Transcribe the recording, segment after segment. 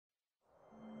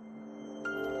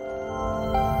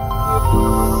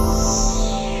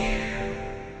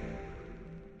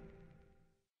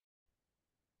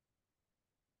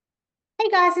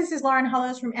guys, this is Lauren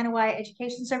Hollows from NOI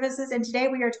Education Services, and today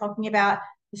we are talking about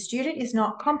the student is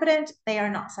not competent, they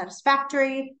are not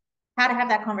satisfactory, how to have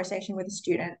that conversation with a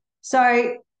student.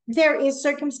 So there is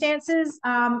circumstances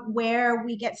where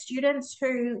we get students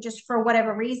who just for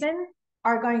whatever reason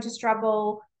are going to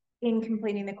struggle in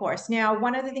completing the course. Now,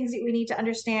 one of the things that we need to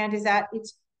understand is that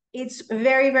it's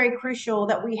very, very crucial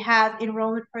that we have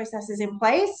enrollment processes in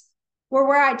place where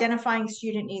we're identifying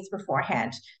student needs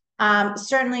beforehand.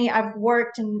 Certainly I've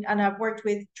worked and I've worked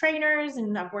with trainers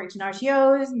and I've worked in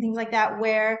RTOs and things like that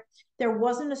where there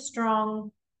wasn't a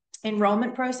strong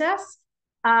enrollment process,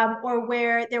 or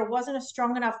where there wasn't a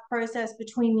strong enough process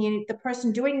between the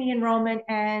person doing the enrollment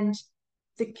and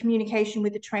the communication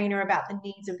with the trainer about the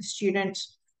needs of the student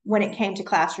when it came to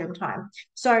classroom time.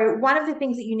 So one of the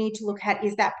things that you need to look at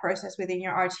is that process within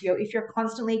your RTO. If you're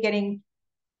constantly getting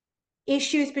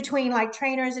issues between like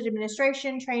trainers and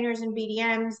administration, trainers and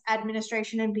BDMs,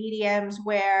 administration and BDMs,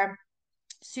 where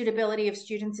suitability of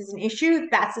students is an issue,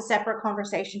 that's a separate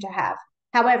conversation to have.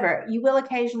 However, you will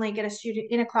occasionally get a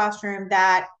student in a classroom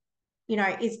that, you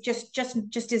know, is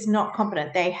just is not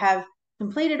competent. They have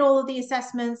completed all of the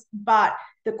assessments, but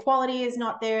the quality is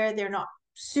not there. They're not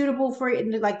suitable for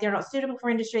it, like they're not suitable for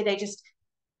industry. They just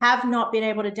have not been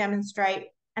able to demonstrate.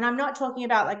 And I'm not talking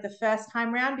about like the first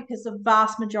time round, because the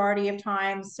vast majority of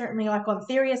times, certainly like on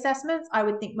theory assessments, I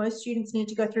would think most students need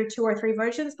to go through 2 or 3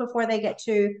 versions before they get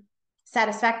to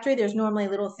satisfactory. There's normally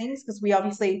little things because we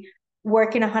obviously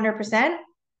work in 100%.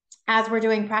 As we're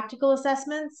doing practical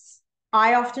assessments,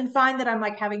 I often find that I'm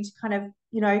like having to kind of,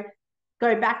 you know,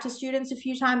 go back to students a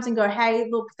few times and go, hey,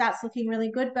 look, that's looking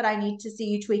really good, but I need to see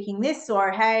you tweaking this.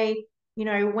 Or, hey, you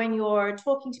know, when you're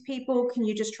talking to people, can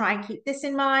you just try and keep this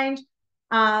in mind?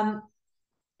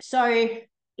 So,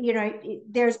 you know,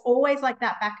 there's always like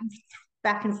that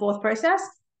back and forth process.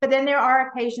 But then there are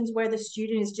occasions where the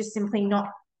student is just simply not,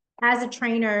 as a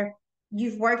trainer,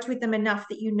 you've worked with them enough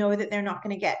that you know that they're not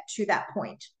going to get to that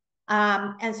point.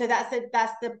 And so that's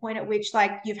the point at which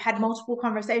like you've had multiple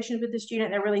conversations with the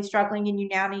student, they're really struggling, and you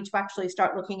now need to actually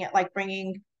start looking at like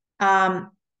bringing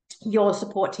your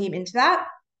support team into that.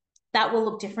 That will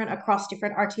look different across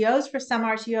different RTOs. For some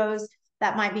RTOs,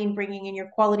 that might mean bringing in your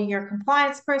quality or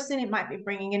compliance person. It might be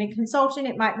bringing in a consultant.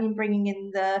 It might mean bringing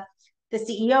in the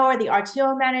CEO or the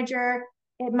RTO manager.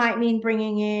 It might mean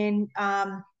bringing in,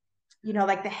 you know,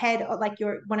 like the head, like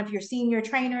one of your senior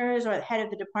trainers or the head of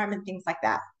the department, things like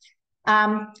that.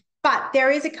 But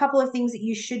there is a couple of things that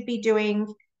you should be doing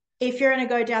if you're going to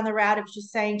go down the route of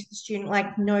just saying to the student,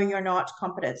 like, no, you're not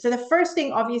competent. So the first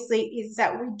thing, obviously, is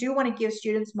that we do want to give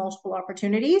students multiple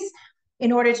opportunities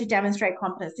in order to demonstrate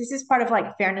competence. This is part of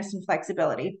like fairness and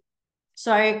flexibility.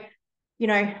 So, you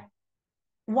know,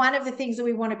 one of the things that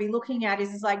we want to be looking at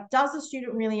is like, does the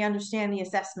student really understand the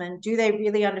assessment? Do they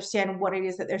really understand what it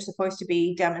is that they're supposed to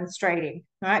be demonstrating,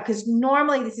 right? Because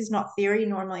normally this is not theory.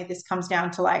 Normally this comes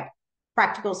down to like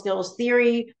practical skills.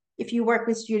 Theory, if you work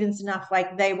with students enough,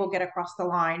 like they will get across the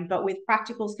line. But with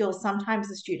practical skills, sometimes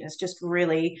the students just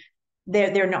really,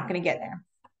 they're not going to get there.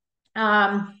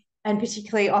 And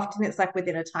particularly often it's like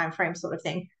within a time frame sort of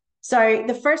thing. So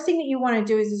the first thing that you want to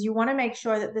do is you want to make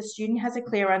sure that the student has a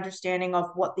clear understanding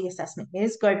of what the assessment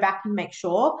is. Go back and make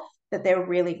sure that they're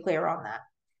really clear on that.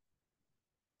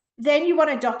 Then you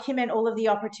want to document all of the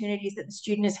opportunities that the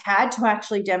student has had to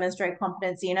actually demonstrate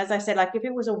competency. And as I said, like if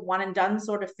it was a one and done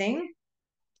sort of thing,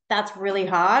 that's really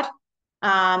hard.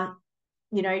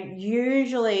 You know,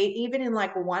 usually even in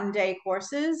like 1-day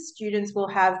courses, students will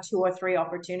have 2 or 3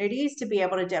 opportunities to be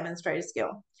able to demonstrate a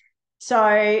skill.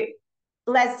 So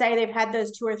let's say they've had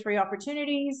those 2 or 3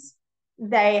 opportunities,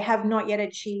 they have not yet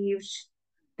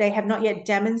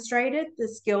demonstrated the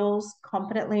skills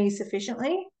competently,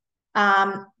 sufficiently.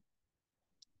 You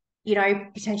know,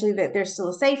 potentially that there's still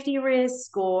a safety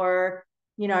risk, or,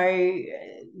 you know,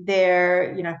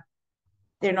 they're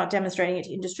not demonstrating it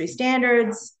to industry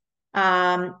standards.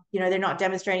 You know, they're not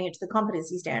demonstrating it to the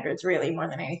competency standards, really, more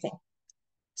than anything.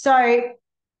 So,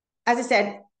 as I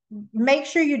said, make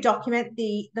sure you document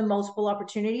the multiple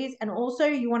opportunities, and also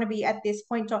you want to be at this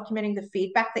point documenting the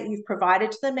feedback that you've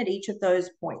provided to them at each of those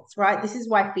points, right? This is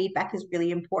why feedback is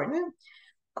really important.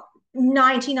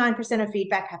 99% of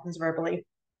feedback happens verbally.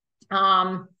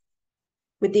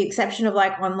 With the exception of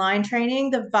like online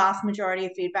training, the vast majority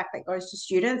of feedback that goes to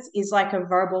students is like a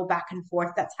verbal back and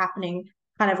forth that's happening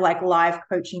kind of like live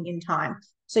coaching in time.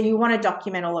 So you want to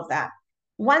document all of that.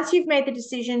 Once you've made the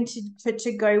decision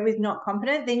to go with not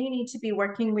competent, then you need to be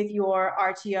working with your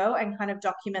RTO and kind of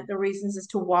document the reasons as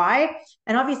to why.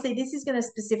 And obviously this is going to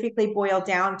specifically boil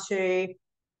down to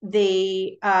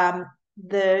the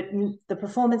the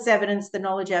performance evidence, the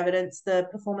knowledge evidence, the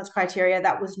performance criteria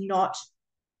that was not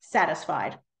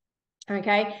satisfied.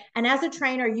 Okay. And as a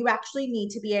trainer, you actually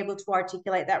need to be able to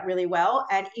articulate that really well.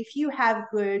 And if you have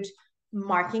good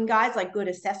marking guides, like good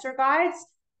assessor guides,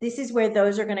 this is where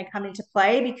those are going to come into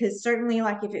play, because certainly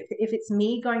like if it's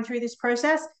me going through this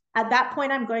process, at that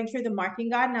point, I'm going through the marking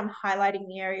guide and I'm highlighting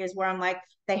the areas where I'm like,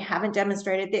 they haven't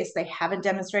demonstrated this, they haven't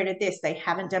demonstrated this, they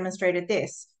haven't demonstrated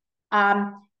this.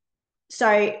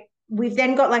 So we've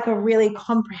then got like a really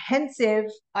comprehensive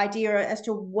idea as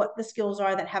to what the skills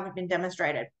are that haven't been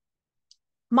demonstrated.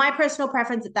 My personal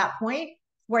preference at that point,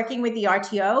 working with the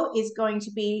RTO, is going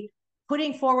to be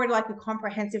putting forward like a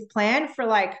comprehensive plan for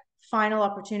like final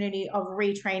opportunity of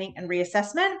retraining and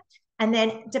reassessment. And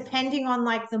then depending on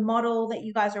like the model that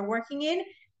you guys are working in,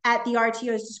 at the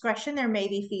RTO's discretion, there may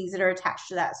be fees that are attached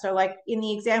to that. So like in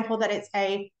the example that it's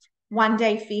a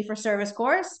 1-day fee for service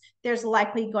course, there's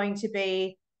likely going to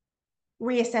be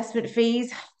reassessment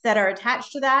fees that are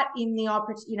attached to that. In the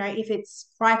if it's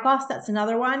FRICOS, that's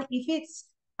another one. If it's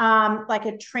like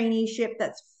a traineeship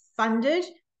that's funded,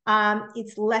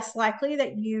 it's less likely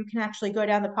that you can actually go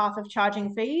down the path of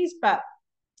charging fees. But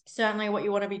certainly what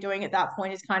you want to be doing at that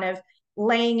point is kind of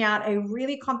laying out a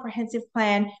really comprehensive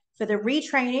plan for the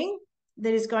retraining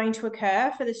that is going to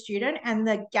occur for the student and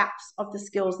the gaps of the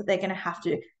skills that they're going to have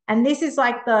to. And this is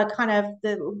like the kind of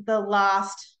the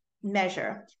last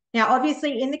measure. Now,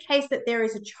 obviously, in the case that there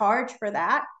is a charge for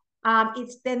that,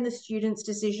 it's then the student's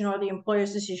decision or the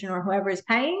employer's decision or whoever is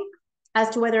paying as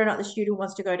to whether or not the student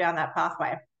wants to go down that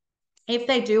pathway. If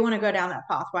they do want to go down that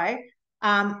pathway,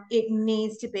 it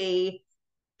needs to be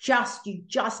you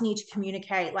just need to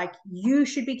communicate. Like you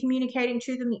should be communicating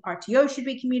to them, the RTO should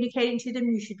be communicating to them,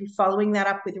 you should be following that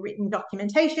up with written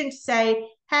documentation to say,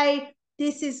 hey,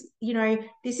 this is the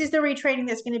retraining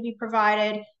that's going to be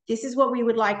provided, this is what we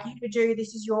would like you to do,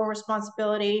 this is your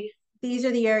responsibility, these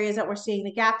are the areas that we're seeing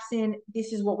the gaps in,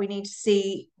 this is what we need to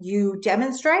see you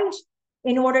demonstrate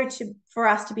in order for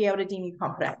us to be able to deem you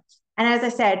competent. And as I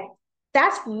said,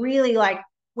 that's really like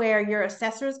where your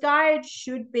assessor's guide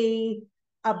should be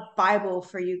a Bible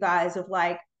for you guys of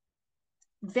like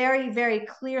very, very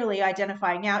clearly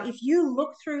identifying. Now, if you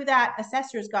look through that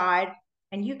assessor's guide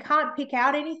and you can't pick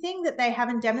out anything that they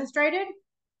haven't demonstrated,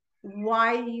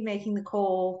 why are you making the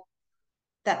call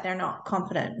that they're not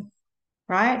competent,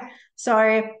 right?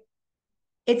 So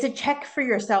it's a check for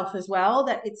yourself as well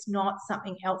that it's not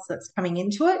something else that's coming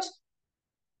into it.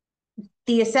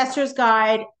 The assessor's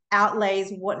guide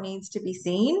outlays what needs to be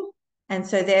seen. And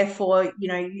so therefore,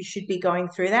 you should be going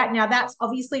through that. Now, that's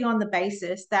obviously on the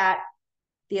basis that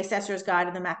the assessor's guide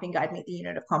and the mapping guide meet the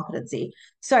unit of competency.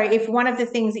 So if one of the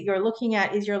things that you're looking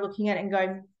at is you're looking at it and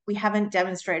going, we haven't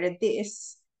demonstrated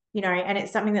this, and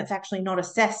it's something that's actually not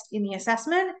assessed in the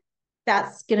assessment,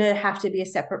 that's going to have to be a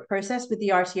separate process with the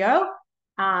RTO.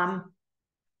 And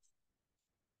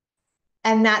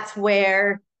that's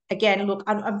where, again, look,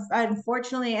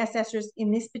 unfortunately, assessors in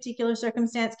this particular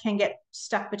circumstance can get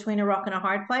stuck between a rock and a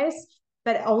hard place,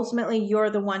 but ultimately you're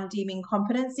the one deeming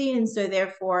competency. And so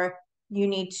therefore you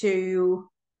need to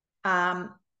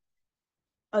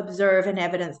observe and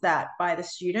evidence that by the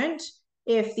student.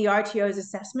 If the RTO's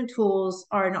assessment tools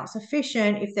are not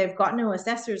sufficient, if they've got no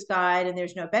assessor's guide and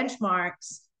there's no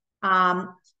benchmarks,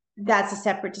 that's a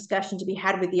separate discussion to be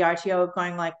had with the RTO of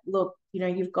going like, look,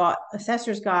 you've got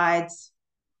assessor's guides,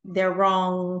 they're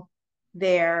wrong,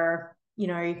 you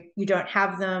don't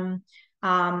have them.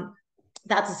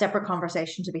 That's a separate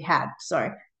conversation to be had.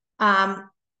 So,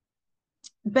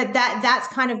 but that's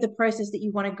kind of the process that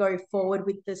you want to go forward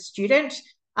with the student.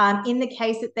 In the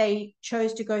case that they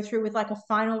chose to go through with like a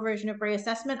final version of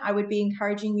reassessment, I would be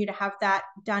encouraging you to have that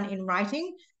done in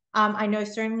writing. I know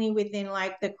certainly within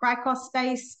like the CRICOS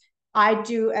space, I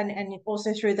do, and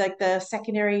also through like the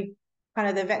secondary kind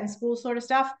of the vet and school sort of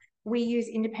stuff, we use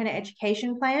independent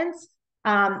education plans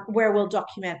where we'll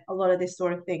document a lot of this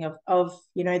sort of thing of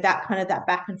that kind of that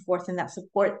back and forth and that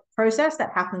support process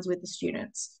that happens with the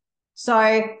students.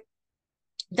 So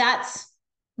that's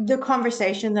the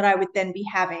conversation that I would then be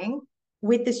having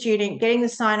with the student, getting the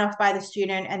sign off by the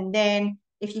student. And then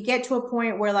if you get to a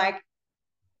point where like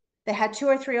they had 2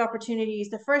 or 3 opportunities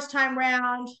the first time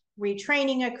round,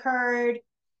 retraining occurred,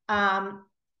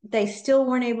 they still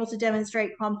weren't able to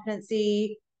demonstrate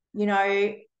competency,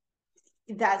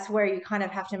 that's where you kind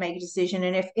of have to make a decision.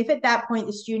 And if at that point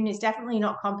the student is definitely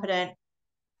not competent,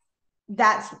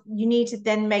 you need to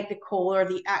then make the call, or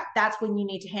that's when you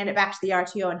need to hand it back to the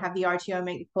RTO and have the RTO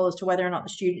make the call as to whether or not the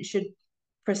student should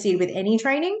proceed with any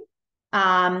training.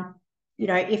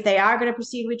 if they are going to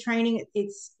proceed with training,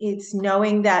 it's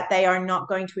knowing that they are not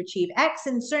going to achieve X.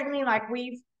 And certainly, like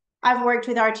I've worked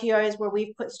with RTOs where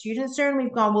we've put students through and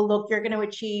we've gone, well, look, you're going to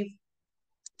achieve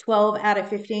 12 out of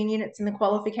 15 units in the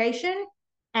qualification.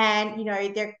 And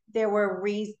there were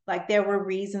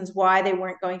reasons why they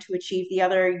weren't going to achieve the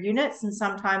other units. And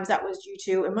sometimes that was due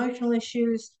to emotional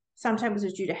issues, sometimes it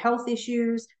was due to health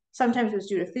issues, sometimes it was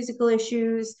due to physical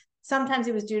issues, sometimes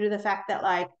it was due to the fact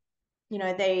that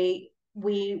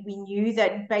we knew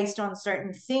that based on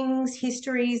certain things,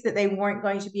 histories, that they weren't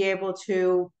going to be able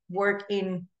to work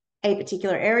in a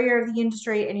particular area of the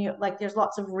industry. And there's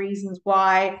lots of reasons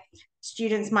why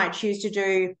students might choose to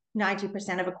do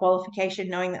 90% of a qualification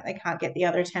knowing that they can't get the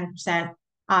other 10%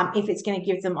 if it's going to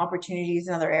give them opportunities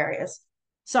in other areas.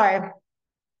 So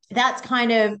that's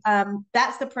kind of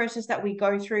that's the process that we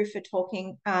go through for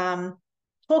talking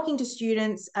to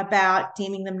students about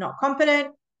deeming them not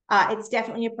competent. It's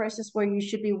definitely a process where you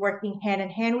should be working hand in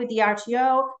hand with the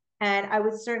RTO, and I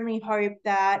would certainly hope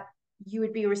that you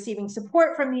would be receiving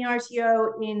support from the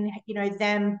RTO in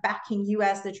them backing you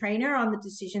as the trainer on the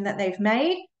decision that they've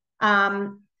made.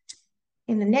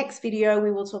 In the next video,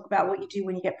 we will talk about what you do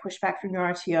when you get pushback from your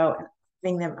RTO and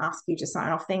having them ask you to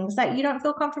sign off things that you don't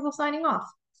feel comfortable signing off.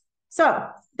 So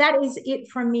that is it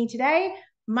from me today.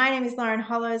 My name is Lauren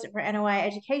Hollows for NOI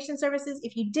Education Services.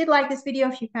 If you did like this video,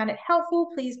 if you found it helpful,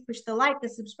 please push the like, the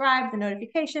subscribe, the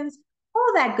notifications,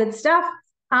 all that good stuff.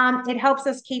 It helps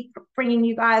us keep bringing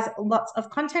you guys lots of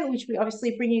content, which we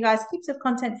obviously bring you guys heaps of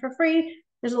content for free.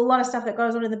 There's a lot of stuff that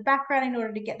goes on in the background in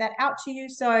order to get that out to you.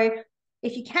 So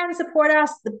if you can support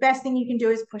us, the best thing you can do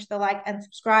is push the like and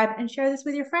subscribe and share this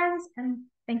with your friends. And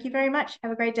thank you very much.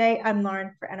 Have a great day. I'm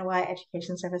Lauren for NOI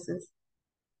Education Services.